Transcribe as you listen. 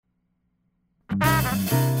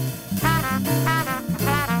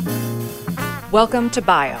Welcome to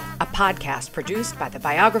Bio, a podcast produced by the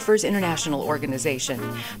Biographers International Organization.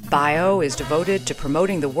 Bio is devoted to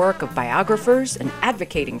promoting the work of biographers and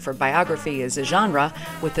advocating for biography as a genre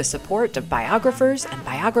with the support of biographers and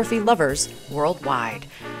biography lovers worldwide.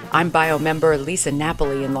 I'm Bio member Lisa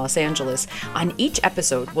Napoli in Los Angeles. On each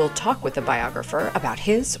episode, we'll talk with a biographer about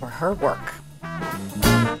his or her work.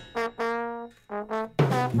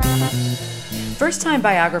 First-time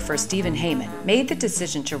biographer Stephen Heyman made the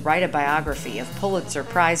decision to write a biography of Pulitzer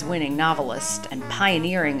Prize-winning novelist and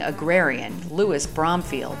pioneering agrarian Louis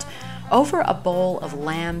Bromfield over a bowl of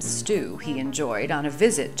lamb stew he enjoyed on a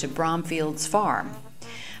visit to Bromfield's farm.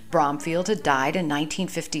 Bromfield had died in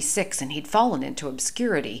 1956, and he'd fallen into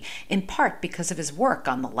obscurity, in part because of his work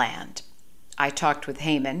on the land. I talked with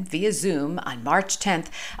Heyman via Zoom on March 10th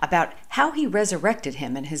about how he resurrected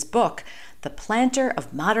him in his book, The Planter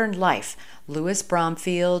of Modern Life, Louis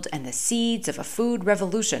Bromfield and the Seeds of a Food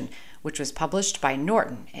Revolution, which was published by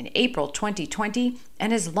Norton in April 2020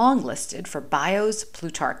 and is longlisted for Bio's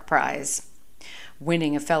Plutarch Prize.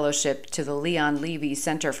 Winning a fellowship to the Leon Levy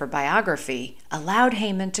Center for Biography allowed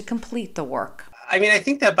Heyman to complete the work. I mean, I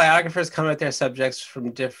think that biographers come at their subjects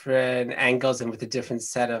from different angles and with a different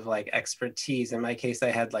set of expertise. In my case, I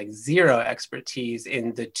had zero expertise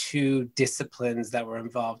in the two disciplines that were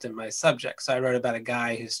involved in my subject. So I wrote about a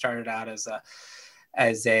guy who started out as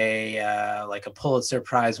a Pulitzer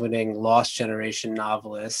Prize winning Lost Generation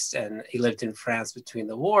novelist, and he lived in France between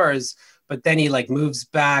the wars. But then he moves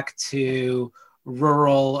back to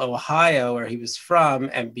rural Ohio, where he was from,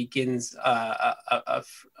 and begins a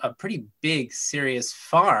pretty big, serious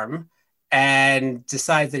farm, and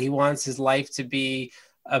decides that he wants his life to be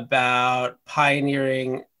about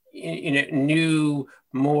pioneering, new,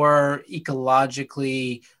 more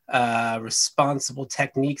ecologically responsible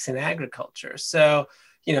techniques in agriculture. So,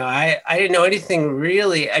 I didn't know anything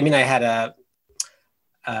really. I mean, I had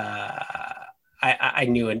I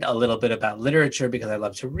knew a little bit about literature because I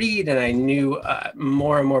love to read, and I knew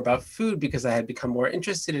more and more about food because I had become more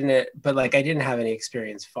interested in it. But I didn't have any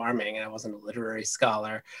experience farming, and I wasn't a literary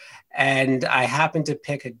scholar. And I happened to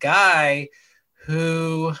pick a guy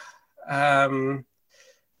who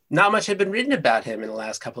not much had been written about him in the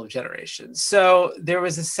last couple of generations. So there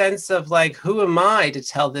was a sense of who am I to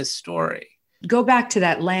tell this story? Go back to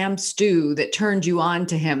that lamb stew that turned you on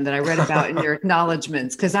to him that I read about in your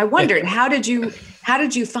acknowledgments, because I wondered, how did you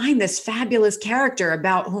find this fabulous character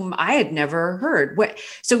about whom I had never heard?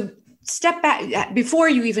 So step back before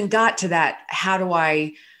you even got to that.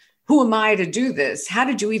 Who am I to do this? How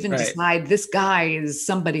did you even decide this guy is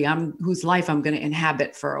somebody whose life I'm going to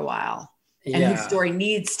inhabit for a while, and whose story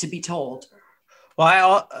needs to be told?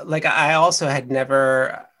 Well, I also had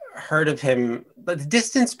never heard of him. But the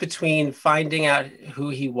distance between finding out who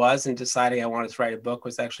he was and deciding I wanted to write a book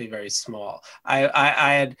was actually very small.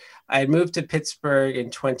 I had moved to Pittsburgh in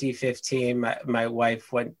 2015. My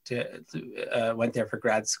wife went there for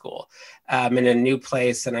grad school in a new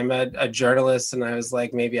place, and I'm a journalist, and I was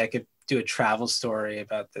maybe I could do a travel story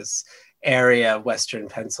about this area of Western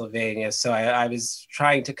Pennsylvania. So I was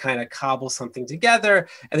trying to kind of cobble something together,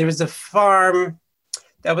 and there was a farm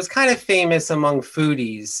that was kind of famous among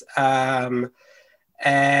foodies.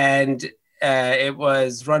 And it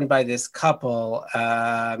was run by this couple,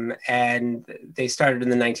 and they started in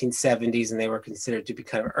the 1970s, and they were considered to be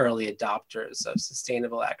kind of early adopters of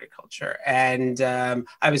sustainable agriculture. And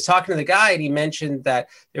I was talking to the guy, and he mentioned that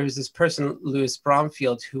there was this person, Louis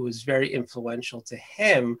Bromfield, who was very influential to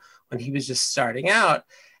him when he was just starting out.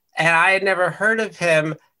 And I had never heard of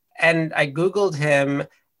him, and I Googled him,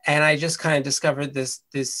 and I just kind of discovered this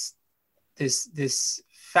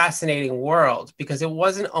fascinating world, because it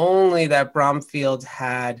wasn't only that Bromfield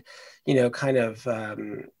had, been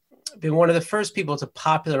one of the first people to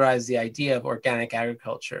popularize the idea of organic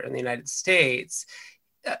agriculture in the United States.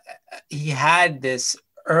 He had this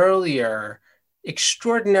earlier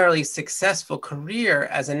extraordinarily successful career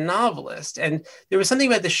as a novelist. And there was something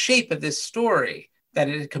about the shape of this story that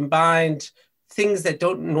it combined things that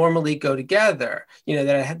don't normally go together,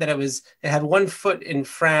 that it had one foot in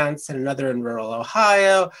France and another in rural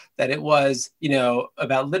Ohio, that it was,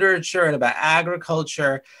 about literature and about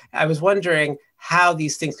agriculture. I was wondering how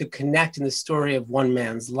these things could connect in the story of one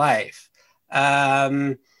man's life.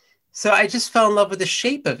 So I just fell in love with the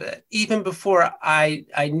shape of it, even before I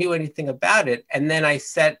knew anything about it. And then I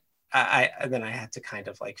had to kind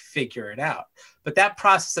of figure it out. But that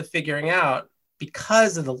process of figuring out,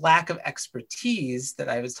 because of the lack of expertise that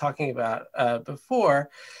I was talking about before,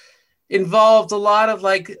 involved a lot of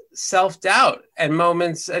like self-doubt and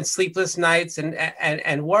moments and sleepless nights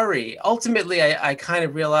and worry. Ultimately, I kind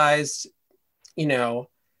of realized, you know,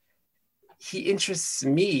 he interests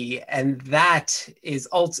me, and that is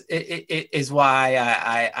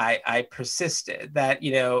why I persisted. That,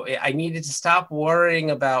 you know, I needed to stop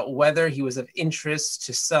worrying about whether he was of interest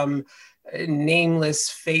to some nameless,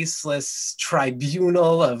 faceless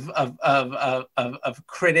tribunal of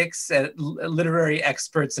critics and literary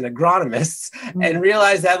experts and agronomists, and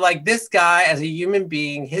realize that, like, this guy as a human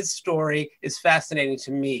being, his story is fascinating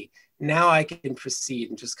to me. Now I can proceed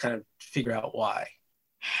and just kind of figure out why.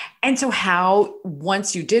 And so how,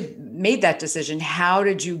 once you made that decision, how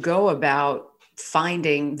did you go about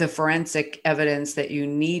finding the forensic evidence that you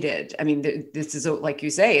needed? I mean, this is, like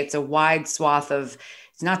you say, it's a wide swath of,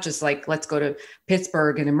 it's not just like, let's go to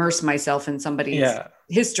Pittsburgh and immerse myself in somebody's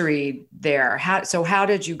history there. How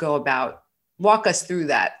did you go about, walk us through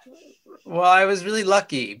that? Well, I was really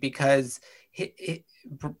lucky because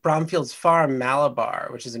Bromfield's Farm, Malabar,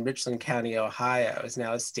 which is in Richland County, Ohio, is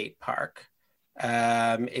now a state park.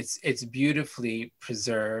 It's beautifully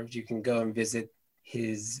preserved. You can go and visit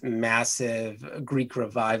his massive Greek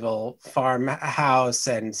Revival farmhouse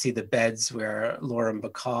and see the beds where Lauren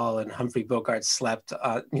Bacall and Humphrey Bogart slept,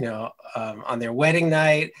 on their wedding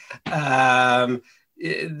night.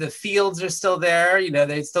 The fields are still there. You know,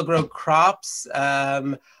 they still grow crops.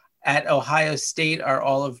 At Ohio State are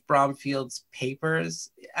all of Bromfield's papers.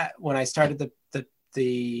 When I started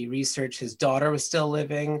the research, his daughter was still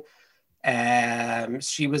living.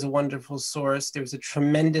 She was a wonderful source. There was a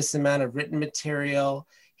tremendous amount of written material.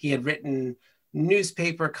 He had written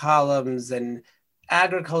newspaper columns and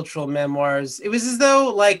agricultural memoirs. It was as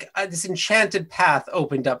though like this enchanted path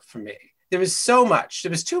opened up for me. There was so much.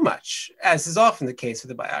 There was too much, as is often the case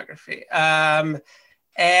with a biography. And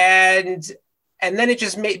then it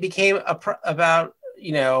just became about,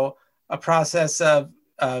 you know, a process of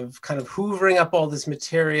kind of hoovering up all this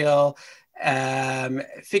material,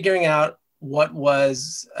 figuring out what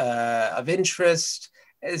was of interest,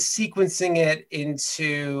 sequencing it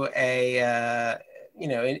into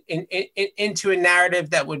into a narrative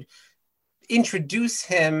that would introduce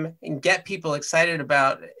him and get people excited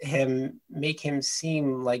about him, make him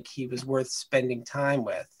seem like he was worth spending time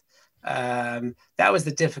with. That was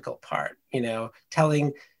the difficult part, you know,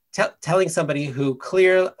 telling somebody who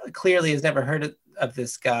clearly has never heard of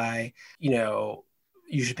this guy, you know,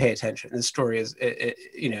 you should pay attention. The story is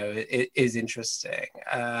interesting.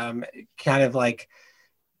 Kind of like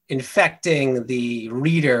infecting the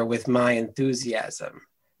reader with my enthusiasm.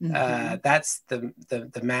 Mm-hmm. That's the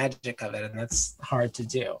magic of it, and that's hard to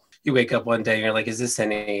do. You wake up one day and you're like, is this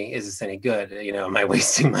any good? You know, am I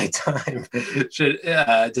wasting my time? Does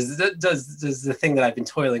the thing that I've been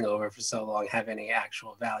toiling over for so long have any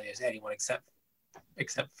actual value to anyone except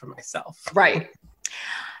for myself? Right.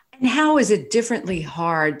 And how is it differently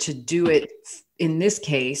hard to do it in this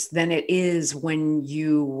case than it is when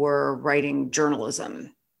you were writing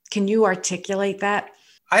journalism? Can you articulate that?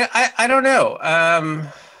 I don't know.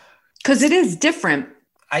 Because it is different.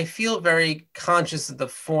 I feel very conscious of the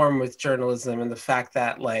form with journalism and the fact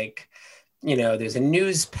that, like, you know, there's a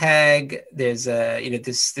news peg, there's a, you know,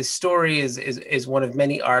 this story is one of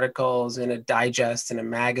many articles in a digest in a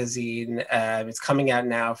magazine. It's coming out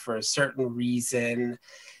now for a certain reason.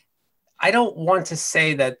 I don't want to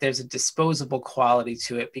say that there's a disposable quality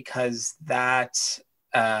to it, because that,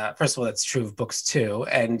 first of all, that's true of books too.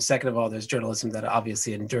 And second of all, there's journalism that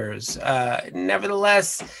obviously endures.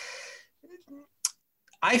 Nevertheless,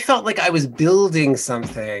 I felt like I was building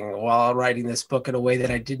something while writing this book in a way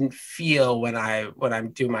that I didn't feel when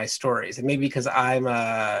I'm doing my stories. And maybe because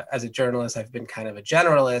as a journalist, I've been kind of a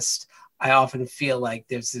generalist, I often feel like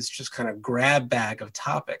there's this just kind of grab bag of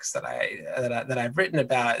topics that I've written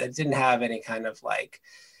about that didn't have any kind of, like,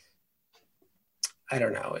 I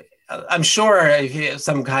don't know. I'm sure if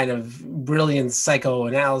some kind of brilliant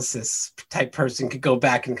psychoanalysis type person could go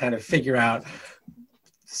back and kind of figure out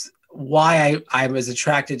why I was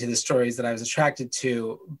attracted to the stories that I was attracted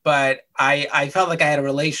to. But I felt like I had a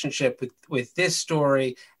relationship with this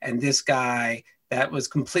story and this guy that was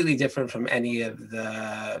completely different from any of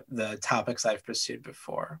the topics I've pursued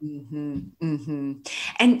before. Mm-hmm, mm-hmm.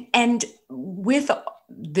 And with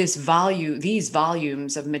these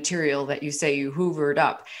volumes of material that you say you hoovered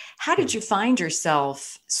up, how did you find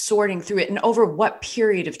yourself sorting through it, and over what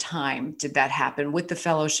period of time did that happen with the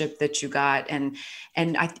fellowship that you got? And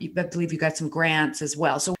I believe you got some grants as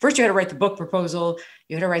well. So first you had to write the book proposal,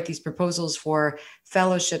 you had to write these proposals for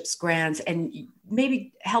fellowships, grants, and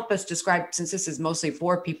maybe help us describe, since this is mostly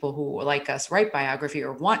for people who, like us, write biography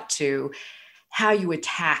or want to, how you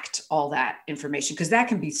attacked all that information, because that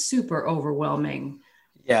can be super overwhelming.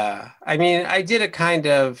 Yeah, I mean, I did a kind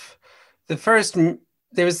of the first.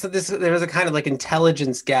 There was a kind of like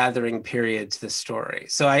intelligence gathering period to the story.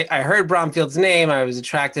 So I heard Bromfield's name. I was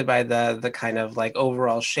attracted by the kind of like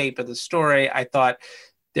overall shape of the story. I thought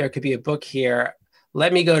there could be a book here.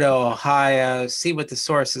 Let me go to Ohio, see what the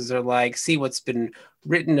sources are like, see what's been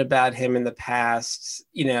written about him in the past,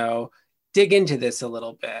 dig into this a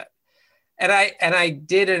little bit. And I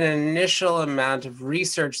did an initial amount of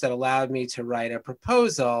research that allowed me to write a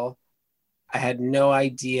proposal. I had no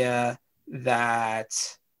idea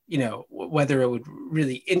that, whether it would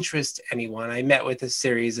really interest anyone. I met with a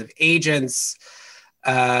series of agents.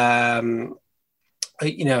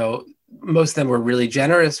 Most of them were really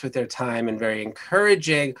generous with their time and very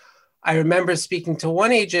encouraging. I remember speaking to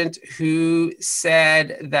one agent who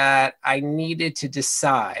said that I needed to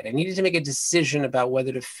decide. I needed to make a decision about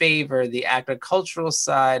whether to favor the agricultural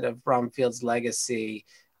side of Bromfield's legacy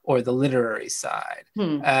or the literary side,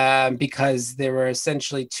 because there were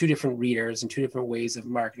essentially two different readers and two different ways of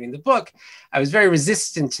marketing the book. I was very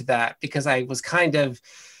resistant to that because I was kind of,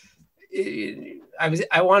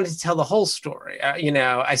 I wanted to tell the whole story.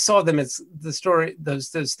 I saw them as the story, those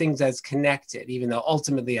things as connected, even though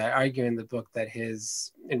ultimately I argue in the book that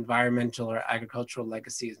his environmental or agricultural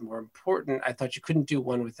legacy is more important. I thought you couldn't do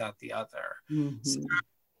one without the other. Mm-hmm. So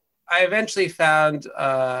I eventually found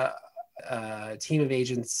a team of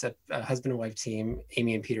agents, a husband and wife team,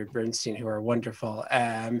 Amy and Peter Bernstein, who are wonderful.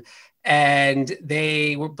 And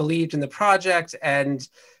they believed in the project, and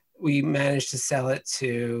we managed to sell it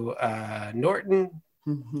to Norton.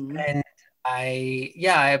 Mm-hmm. And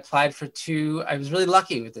I applied for two. I was really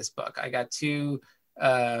lucky with this book. I got two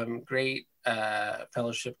great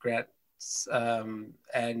fellowship grants,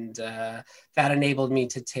 and that enabled me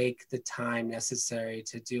to take the time necessary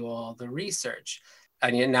to do all the research.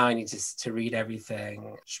 And now I need to read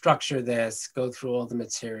everything, structure this, go through all the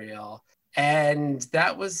material. And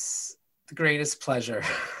that was the greatest pleasure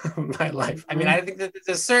of my life. I mean, I think that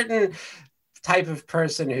there's a certain type of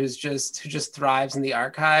person who just thrives in the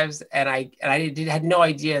archives, and I had no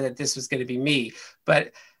idea that this was going to be me.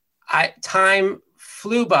 But time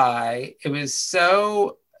flew by. It was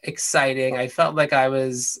so exciting. I felt like I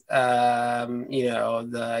was,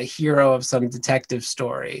 the hero of some detective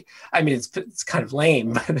story. I mean, it's kind of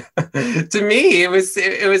lame, but to me, it was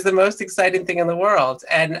the most exciting thing in the world.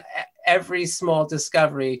 And every small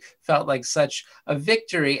discovery felt like such a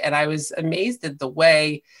victory. And I was amazed at the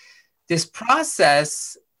way this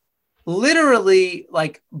process literally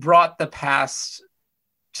like brought the past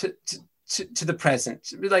to the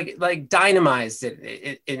present, like dynamized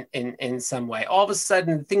it in some way. All of a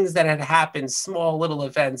sudden, things that had happened, small little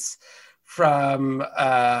events from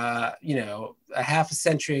a half a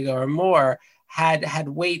century ago or more, had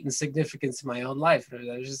weight and significance in my own life.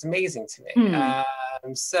 It was just amazing to me.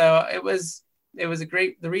 So it was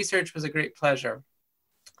the research was a great pleasure.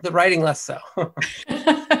 The writing less so.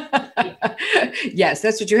 Yes,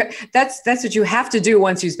 that's what you have to do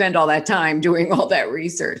once you spend all that time doing all that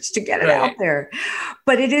research to get it out there.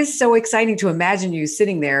 But it is so exciting to imagine you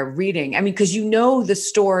sitting there reading. I mean, because you know the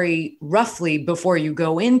story roughly before you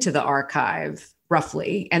go into the archive,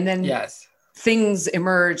 roughly, and then things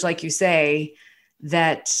emerge, like you say,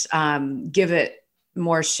 that give it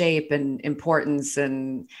more shape and importance.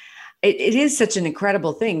 And it is such an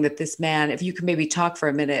incredible thing that this man, if you can maybe talk for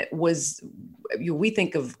a minute, we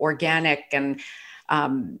think of organic and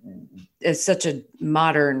as such a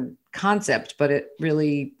modern concept, but it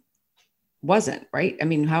really wasn't, right? I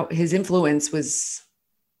mean, how his influence was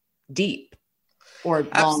deep or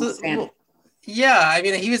long-standing. Yeah, I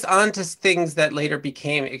mean, he was onto things that later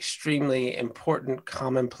became extremely important,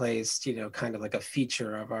 commonplace, kind of like a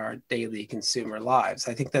feature of our daily consumer lives.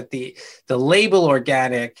 I think that the label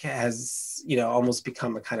organic has, almost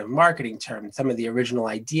become a kind of marketing term. Some of the original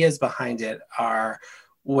ideas behind it are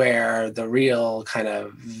where the real kind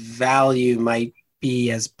of value might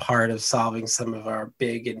be as part of solving some of our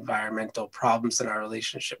big environmental problems in our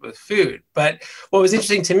relationship with food. But what was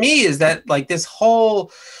interesting to me is that like this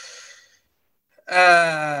whole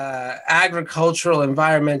agricultural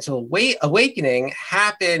environmental awakening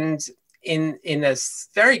happened in a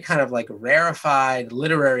very kind of like rarefied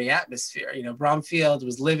literary atmosphere. Bromfield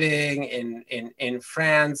was living in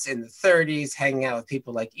France in the 30s, hanging out with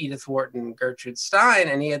people like Edith Wharton and Gertrude Stein,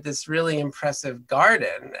 and he had this really impressive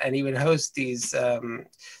garden, and he would host these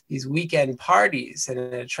weekend parties,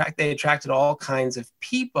 and they attracted all kinds of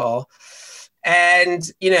people. And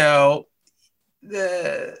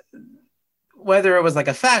whether it was like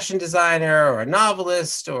a fashion designer or a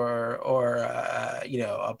novelist or you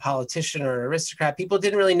know, a politician or an aristocrat, people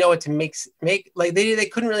didn't really know what to make like they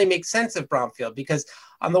couldn't really make sense of Bromfield, because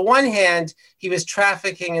on the one hand he was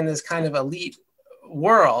trafficking in this kind of elite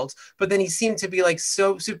world, but then he seemed to be like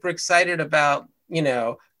so super excited about, you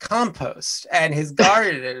know, compost and his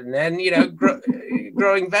garden and, you know,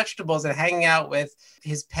 growing vegetables and hanging out with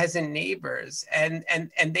his peasant neighbors, and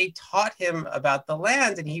they taught him about the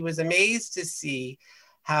land, and he was amazed to see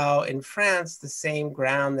how in France the same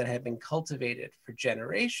ground that had been cultivated for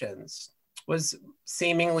generations was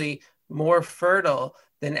seemingly more fertile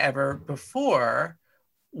than ever before,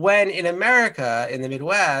 when in America, in the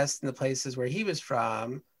Midwest, in the places where he was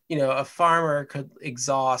from, you know, a farmer could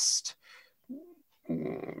exhaust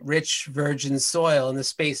rich virgin soil in the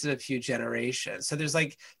space of a few generations. So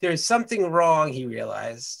there's something wrong, he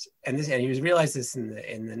realized, and he realized this in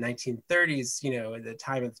the 1930s, you know, at the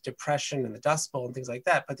time of the Depression and the Dust Bowl and things like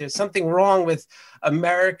that. But there's something wrong with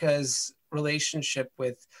America's relationship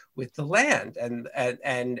with the land and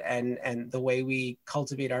the way we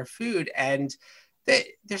cultivate our food. And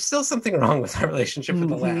there's still something wrong with our relationship with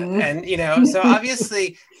the land. And, you know, so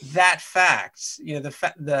obviously that fact, you know,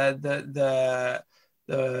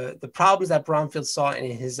 the problems that Bromfield saw in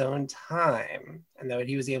his own time and that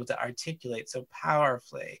he was able to articulate so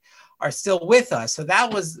powerfully are still with us. So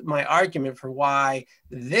that was my argument for why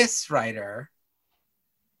this writer,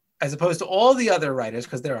 as opposed to all the other writers,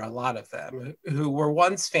 because there are a lot of them who were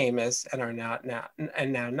once famous and are now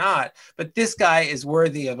not, but this guy is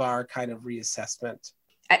worthy of our kind of reassessment.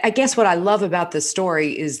 I guess what I love about this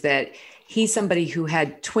story is that he's somebody who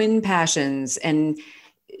had twin passions, and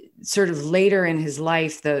sort of later in his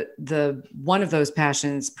life, the one of those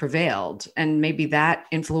passions prevailed, and maybe that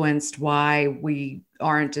influenced why we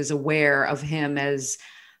aren't as aware of him as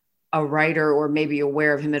a writer, or maybe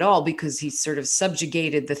aware of him at all, because he sort of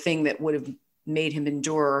subjugated the thing that would have made him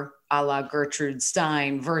endure, a la Gertrude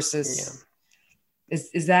Stein versus. Yeah.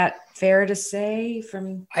 Is that fair to say?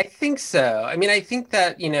 I think so. I mean, I think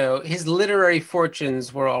that, you know, his literary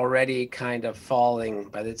fortunes were already kind of falling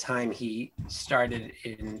by the time he started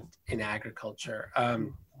in agriculture.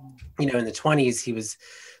 You know, in the 1920s, he was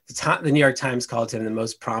the New York Times called him the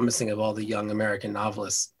most promising of all the young American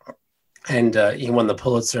novelists. And he won the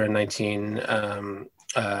Pulitzer in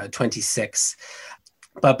 1926.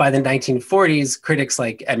 But by the 1940s, critics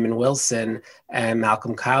like Edmund Wilson and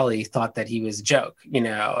Malcolm Cowley thought that he was a joke, you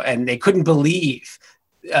know, and they couldn't believe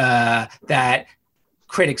that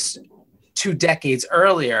critics 2 decades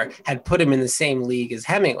earlier had put him in the same league as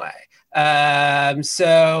Hemingway.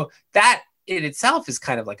 So that in itself is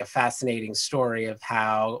kind of like a fascinating story of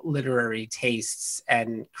how literary tastes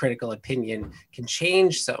and critical opinion can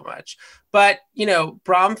change so much. But, you know,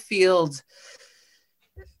 Bromfield,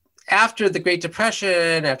 after the Great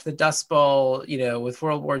Depression, after the Dust Bowl, you know, with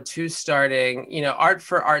World War II starting, you know, art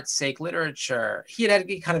for art's sake literature, he had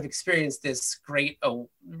kind of experienced this great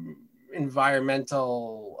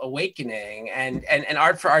environmental awakening, and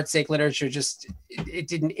art for art's sake literature just, it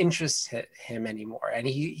didn't interest him anymore. And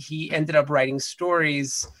he ended up writing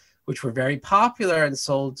stories which were very popular and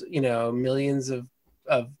sold, you know, millions of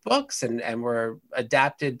books and were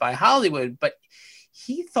adapted by Hollywood. But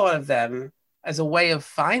he thought of them as a way of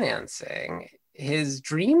financing his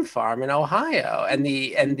dream farm in Ohio and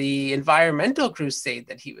the environmental crusade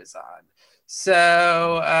that he was on.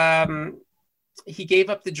 So he gave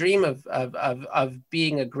up the dream of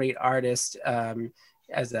being a great artist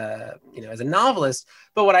as a novelist.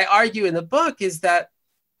 But what I argue in the book is that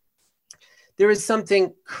there is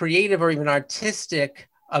something creative or even artistic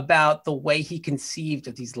about the way he conceived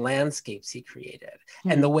of these landscapes he created,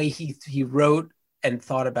 and the way he wrote and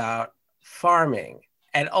thought about farming.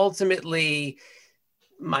 And ultimately,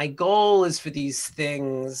 my goal is for these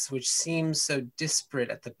things, which seem so disparate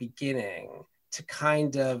at the beginning, to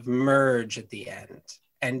kind of merge at the end,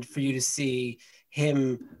 and for you to see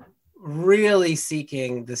him really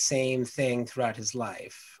seeking the same thing throughout his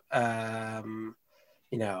life.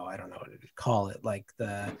 You know, I don't know what to call it, like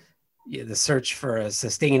the search for a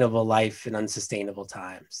sustainable life in unsustainable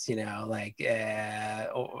times, you know, like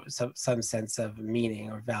or some sense of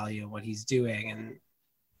meaning or value of what he's doing.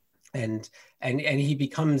 And he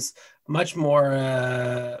becomes much more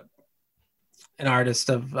an artist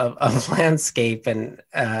of landscape and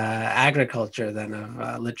agriculture than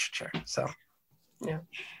of literature. So, yeah.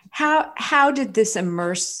 How did this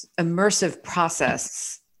immersive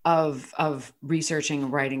process of researching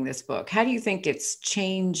and writing this book, how do you think it's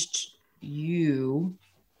changed you,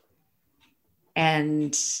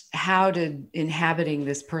 and how did inhabiting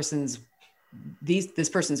this person's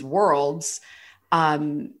worlds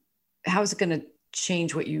how's it going to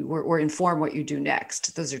change what you or inform what you do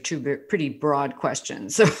next? Those are two pretty broad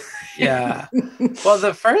questions. So yeah. Well,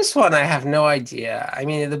 the first one, I have no idea. I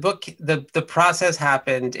mean, the book, the process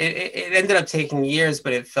happened. It ended up taking years,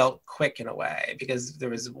 but it felt quick in a way because there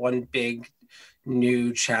was one big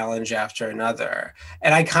new challenge after another.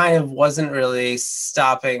 And I kind of wasn't really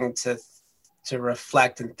stopping to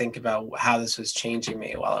reflect and think about how this was changing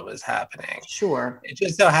me while it was happening. Sure. It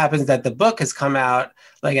just so happens that the book has come out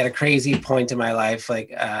like at a crazy point in my life.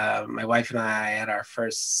 Like my wife and I had our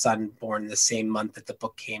first son born the same month that the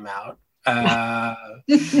book came out. And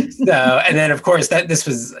then of course this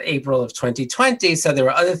was April of 2020. So there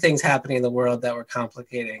were other things happening in the world that were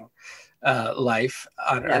complicating life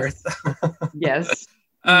on Earth. Yes.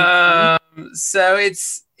 So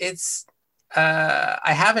it's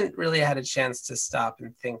I haven't really had a chance to stop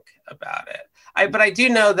and think about it. But I do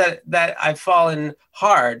know that I've fallen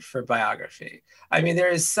hard for biography. I mean,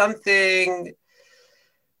 there is something,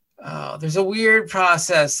 there's a weird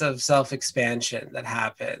process of self-expansion that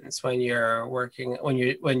happens when you're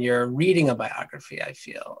reading a biography, I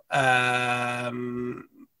feel.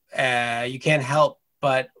 You can't help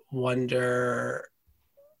but wonder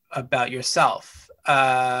about yourself.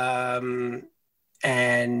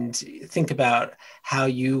 And think about how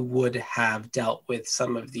you would have dealt with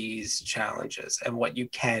some of these challenges and what you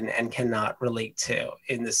can and cannot relate to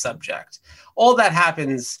in the subject. All that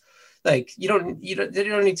happens, like you don't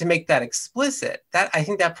need to make that explicit. That I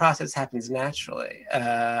think that process happens naturally.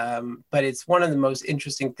 But it's one of the most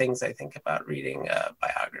interesting things I think about reading a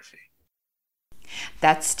biography.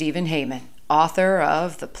 That's Stephen Heyman, author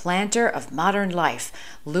of The Planter of Modern Life,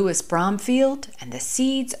 Louis Bromfield, and the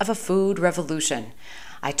Seeds of a Food Revolution.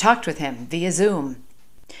 I talked with him via Zoom.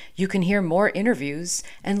 You can hear more interviews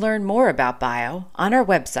and learn more about Bio on our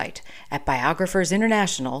website at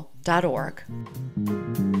biographersinternational.org.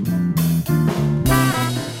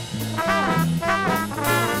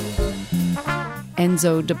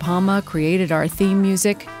 Enzo De Palma created our theme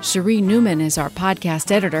music. Cherie Newman is our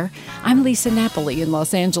podcast editor. I'm Lisa Napoli in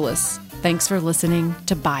Los Angeles. Thanks for listening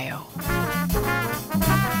to Bio.